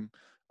that game,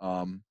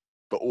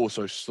 but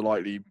also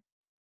slightly,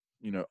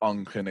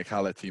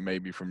 unclinicality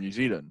maybe from New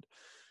Zealand.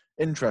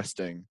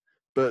 Interesting.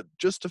 But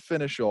just to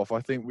finish off,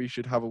 I think we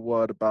should have a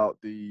word about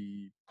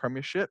the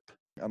Premiership.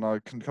 And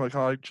can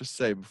I just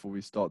say before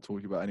we start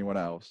talking about anyone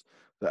else,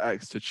 the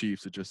Exeter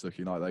Chiefs are just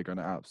looking like they're going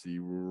to absolutely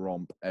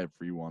romp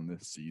everyone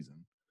this season.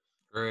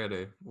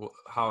 really,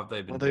 how have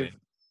they been Well, doing?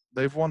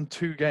 they've won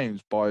 2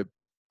 games by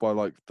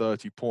like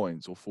 30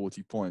 points or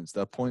 40 points.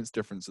 Their points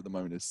difference at the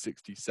moment is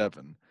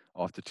 67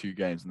 after 2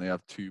 games, and they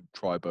have 2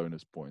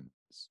 bonus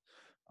points.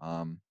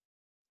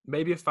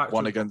 Maybe a factor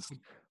One of against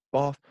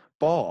Bath.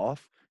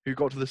 Bath, who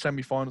got to the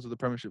semi-finals of the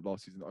Premiership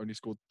last season, only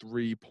scored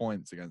 3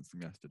 points against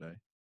them yesterday.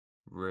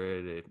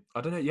 really.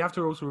 I don't know. You have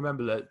to also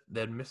remember that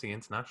they're missing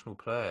international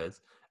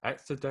players.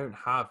 Exeter don't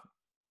have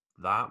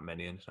that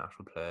many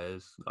international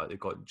players. Like they've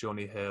got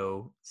Johnny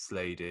Hill,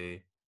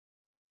 Slady,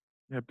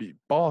 Yeah, but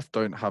Bath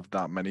don't have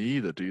that many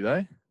either, do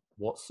they?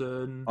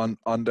 Watson.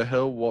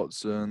 Underhill,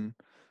 Watson.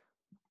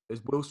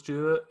 Is Will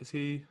Stewart? Is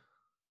he?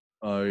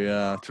 Oh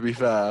yeah. To be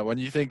fair, when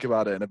you think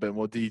about it in a bit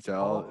more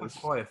detail, Bath have it's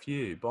quite a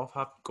few. Bath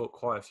have got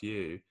quite a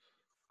few,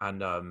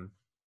 and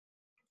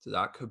so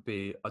that could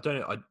be. I don't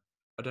know.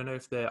 I don't know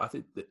if they're. I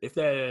think if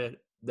they're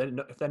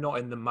not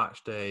in the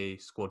match day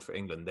squad for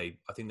England,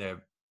 I think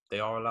they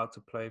are allowed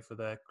to play for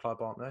their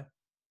club, aren't they?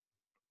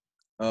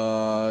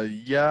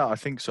 yeah, I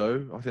think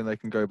so. I think they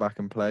can go back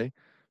and play,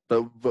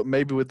 but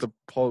maybe with the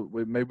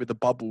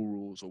bubble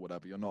rules or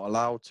whatever, you're not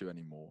allowed to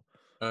anymore.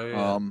 Oh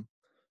yeah, Um,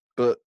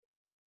 but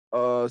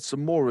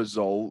some more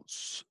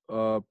results.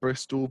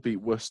 Bristol beat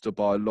Worcester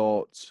by a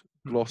lot.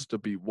 Gloucester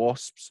beat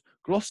Wasps.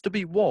 Gloucester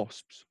beat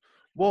Wasps.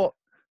 What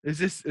is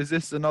this? Is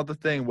this another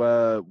thing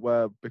where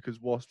because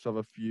Wasps have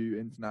a few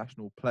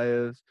international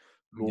players,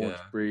 yeah,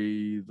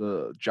 Launchbury,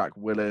 the Jack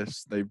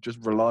Willis, they just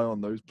rely on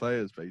those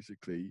players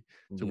basically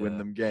to win yeah.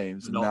 them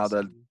games, and now Not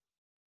they're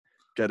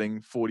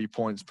getting 40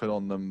 points put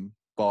on them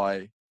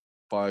by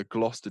a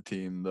Gloucester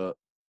team that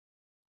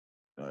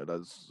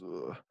that's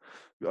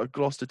a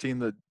Gloucester team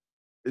that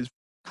is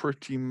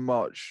pretty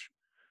much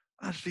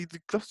actually the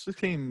Gloucester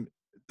team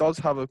does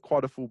have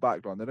quite a full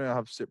backline. They don't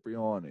have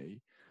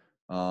Cipriani,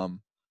 but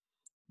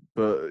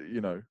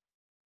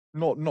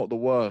not the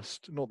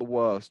worst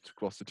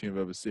Gloucester team I've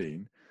ever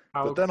seen.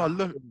 But then I how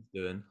look, Quinn's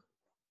doing.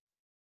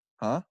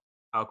 huh?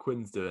 How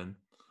Quinn's doing.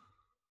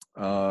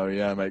 Oh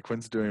yeah, mate.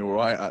 Quinn's doing all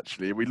right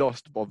actually. We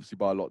lost obviously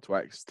by a lot to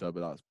Exeter,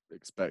 but that's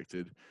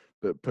expected.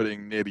 But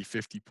putting nearly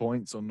 50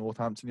 points on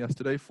Northampton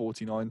yesterday,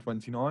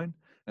 49-29, and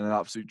an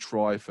absolute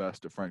try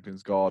fest at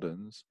Franklin's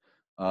Gardens.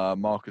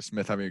 Marcus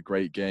Smith having a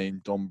great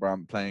game. Don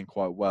Brandt playing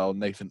quite well.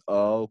 Nathan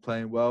Earl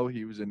playing well.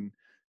 He was in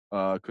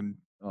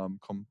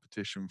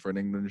competition for an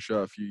England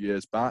shirt a few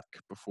years back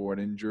before an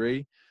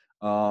injury.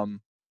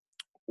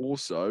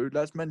 Also,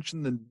 let's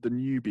mention the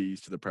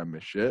newbies to the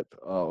Premiership,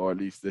 or at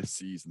least this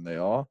season they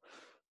are.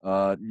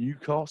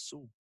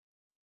 Newcastle.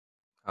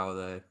 How are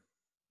they?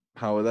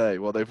 How are they?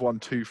 Well, they've won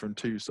 2 from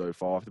 2 so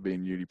far after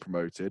being newly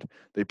promoted.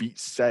 They beat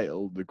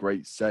Sale, the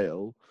great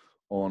Sale,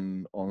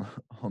 on on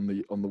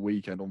the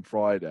weekend on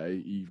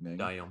Friday evening,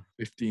 Damn.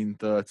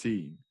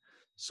 15-13.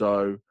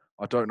 So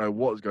I don't know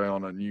what's going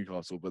on at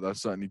Newcastle, but they're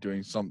certainly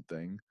doing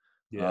something.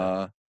 Yeah.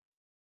 Uh,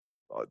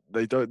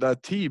 they don't. Their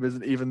team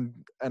isn't even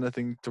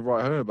anything to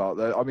write home about.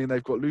 I mean,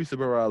 they've got Luther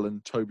Burrell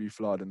and Toby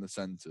Flood in the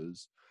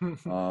centres.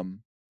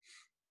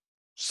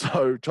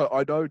 So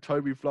I know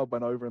Toby Flood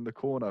went over in the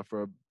corner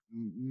for a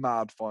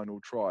mad final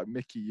try.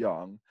 Mickey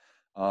Young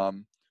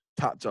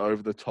tapped it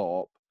over the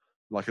top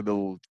like a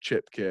little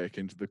chip kick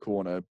into the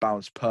corner,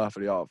 bounced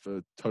perfectly up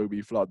for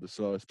Toby Flood, the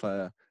slowest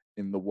player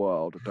in the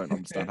world. I don't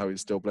understand how he's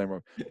still playing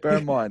wrong. Bear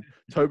in mind,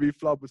 Toby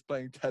Flood was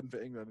playing 10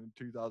 for England in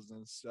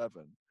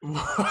 2007.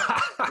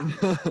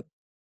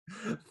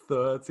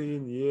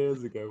 13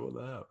 years ago. What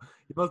the hell?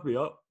 He must be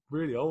up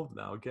really old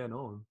now. Getting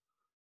on.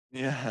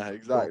 Yeah, Well,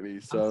 exactly.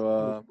 and still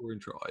So scoring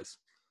tries.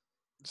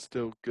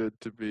 still good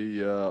to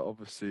be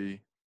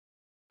obviously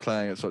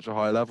playing at such a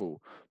high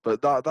level.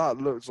 But that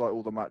looks like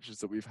all the matches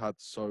that we've had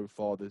so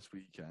far this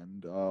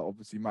weekend.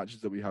 Obviously,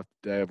 matches that we have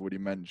today, I've already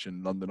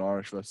mentioned. London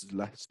Irish versus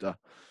Leicester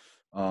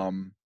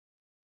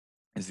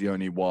is the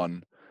only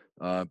one.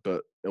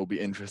 But it'll be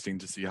interesting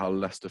to see how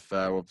Leicester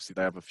fare. Obviously,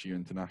 they have a few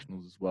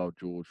internationals as well,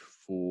 George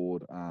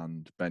Ford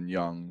and Ben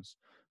Youngs.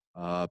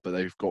 But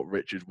they've got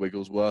Richard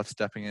Wigglesworth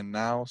stepping in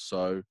now,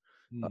 so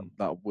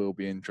that will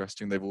be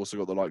interesting. They've also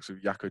got the likes of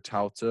Jaco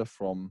Tauta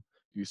who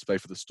used to play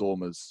for the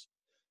Stormers,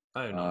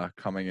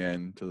 coming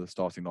in to the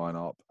starting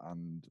lineup,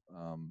 and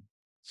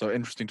so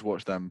interesting to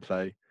watch them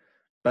play.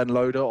 Ben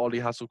Loader, Ollie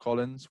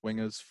Hassel-Collins,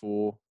 wingers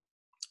for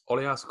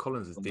Ollie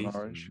Hassel-Collins is London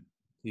decent. Irish.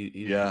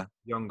 He's a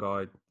young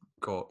guy,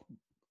 got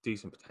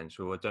decent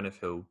potential. I don't know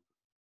if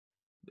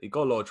he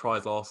got a lot of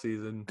tries last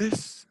season.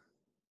 This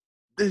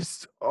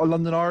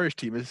London Irish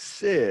team is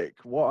sick.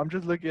 What I'm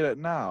just looking at it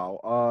now.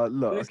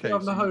 Look, Do they still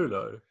have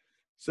Naholo?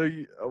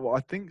 I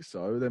think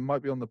so. They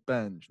might be on the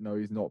bench. No,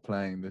 he's not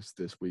playing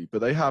this week. But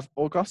they have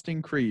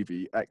Augustine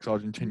Creevy,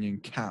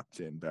 ex-Argentinian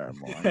captain, bear in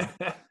mind.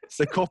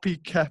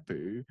 Sekope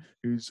Kepu,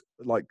 who's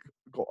like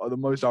got the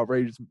most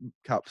outrageous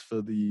caps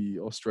for the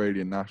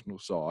Australian national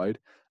side.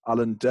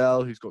 Alan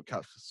Dell, who's got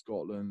caps for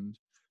Scotland.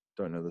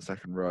 Don't know the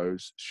second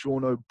rows.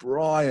 Sean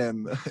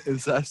O'Brien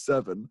is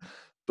S7.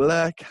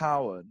 Blair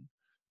Cowan,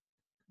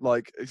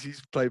 like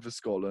he's played for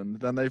Scotland.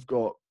 Then they've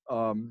got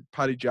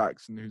Paddy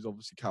Jackson, who's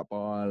obviously capped by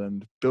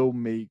Ireland. Bill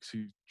Meeks,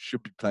 who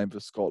should be playing for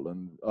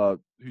Scotland,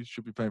 who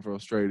should be playing for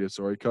Australia.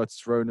 Sorry,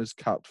 Curtis Rona's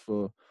capped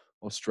for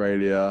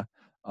Australia.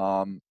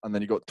 And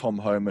then you got Tom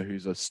Homer,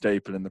 who's a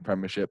staple in the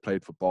Premiership,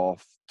 played for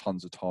Bath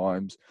tons of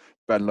times.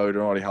 Ben Loader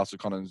and Ollie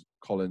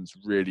Hassel-Collins,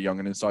 really young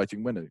and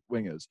exciting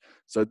wingers.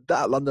 So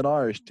that London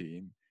Irish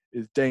team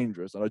is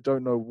dangerous, and I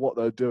don't know what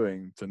they're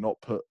doing to not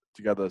put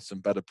together some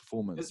better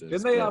performances.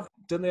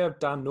 Didn't they have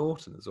Dan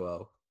Norton as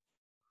well?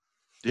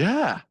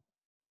 Yeah.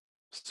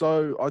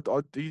 So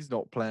he's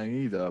not playing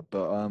either,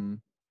 but I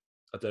don't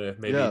know if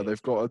maybe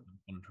they've got a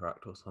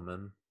contract or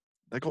something.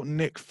 They got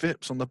Nick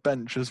Phipps on the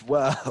bench as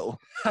well.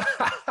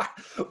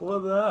 What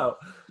the hell?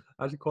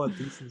 Actually, quite a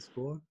decent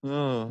score.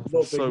 Oh,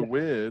 that's so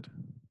weird.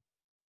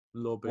 A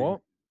lot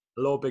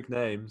of big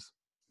names.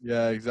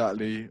 Yeah,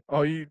 exactly.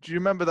 Oh, do you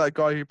remember that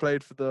guy who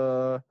played for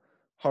the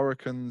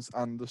Hurricanes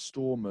and the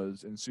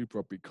Stormers in Super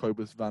Rugby,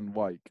 Cobus Van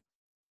Wyk?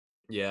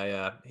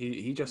 Yeah.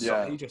 He just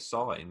signed. He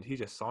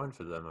just signed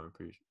for them, I'm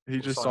pretty sure. He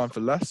just signed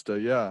for Leicester,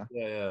 yeah.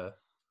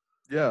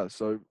 Yeah,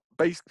 so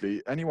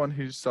basically anyone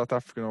who's South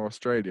African or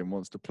Australian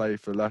wants to play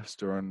for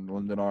Leicester and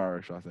London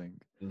Irish, I think.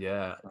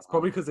 Yeah, it's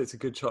probably because it's a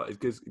good shot.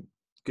 It's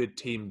good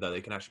team that they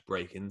can actually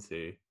break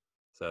into.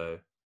 So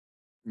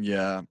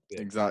yeah.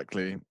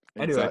 Exactly.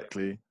 Anyway,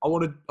 exactly. I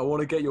want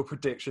to get your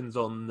predictions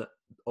on,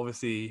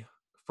 obviously,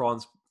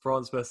 France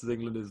versus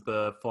England is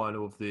the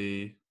final for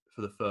the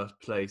first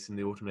place in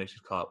the Autumn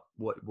Nations Cup.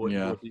 Who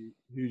do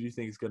you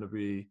think is going to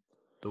be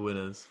the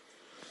winners?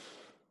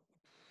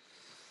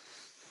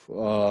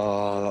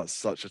 Oh, that's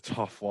such a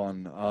tough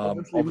one.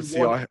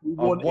 Obviously, I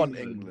want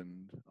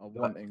England. I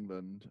want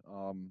England.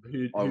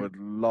 I would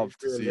love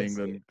to see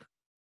England.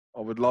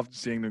 I would love to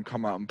see England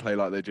come out and play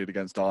like they did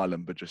against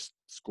Ireland, but just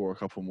score a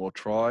couple more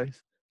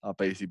tries.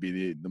 Basically,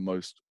 be the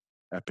most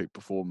epic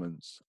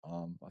performance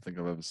I think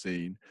I've ever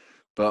seen.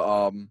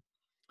 But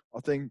I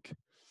think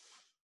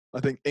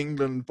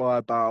England by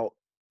about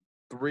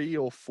 3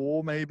 or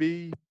 4,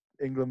 maybe.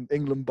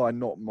 England by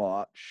not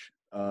much.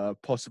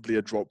 Possibly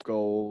a drop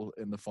goal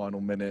in the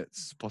final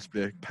minutes,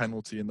 possibly a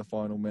penalty in the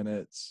final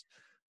minutes.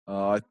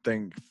 I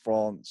think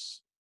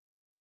France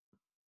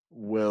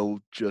will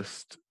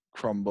just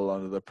crumble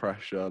under the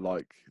pressure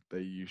like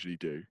they usually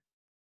do.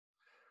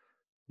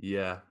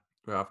 Yeah,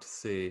 we'll have to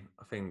see.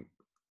 I'm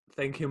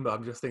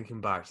just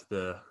thinking back to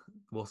the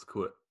what's it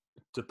called,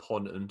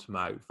 Dupont and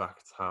Mount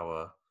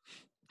Vakatawa.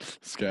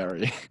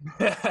 Scary.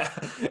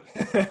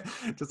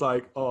 Just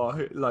oh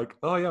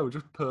yeah, we'll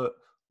just put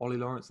Ollie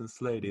Lawrence and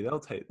Slady. They'll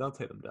take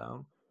them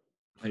down.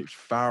 Mate,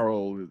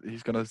 Farrell,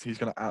 he's gonna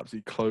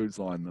absolutely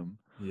clothesline them.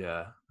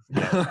 Yeah.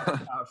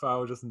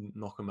 Farrell just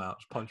knock him out,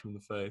 just punch him in the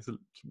face,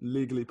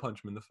 legally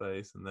punch him in the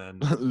face, and then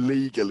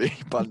legally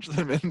punch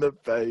them in the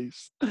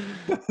face.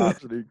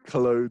 Absolutely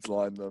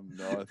clothesline them.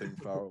 No, I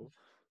think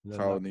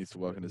Farrell needs to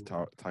work on his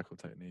tackle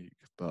technique.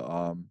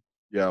 But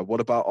yeah,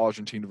 what about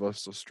Argentina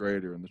versus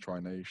Australia in the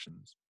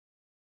Tri-Nations?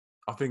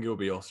 I think it'll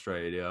be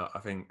Australia. I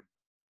think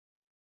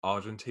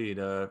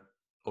Argentina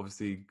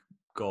obviously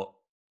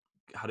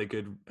had a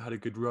good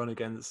run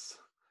against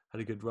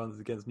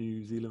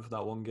New Zealand for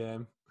that one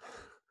game.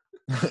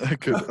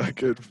 a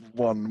good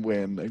one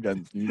win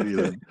against New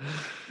Zealand.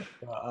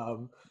 I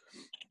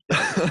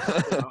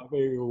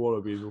think the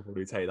Wallabies will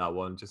probably take that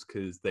one just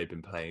because they've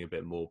been playing a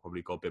bit more,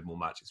 probably got a bit more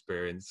match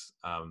experience.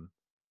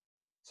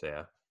 So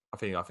yeah, I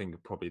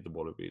think probably the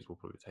Wallabies will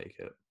probably take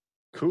it.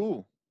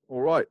 Cool.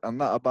 All right, and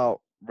that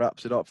about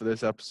wraps it up for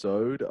this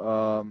episode.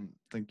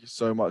 Thank you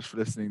so much for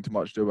listening to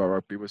Much Ado About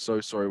Rugby. We're so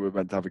sorry we were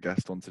meant to have a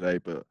guest on today,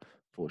 but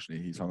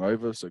fortunately he's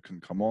hungover, so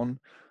couldn't come on.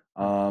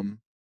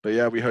 But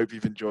yeah, we hope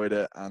you've enjoyed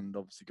it, and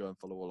obviously go and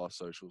follow all our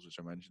socials, which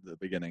I mentioned at the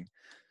beginning.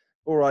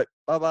 All right,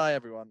 bye-bye,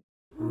 everyone.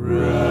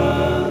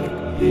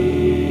 Rugby.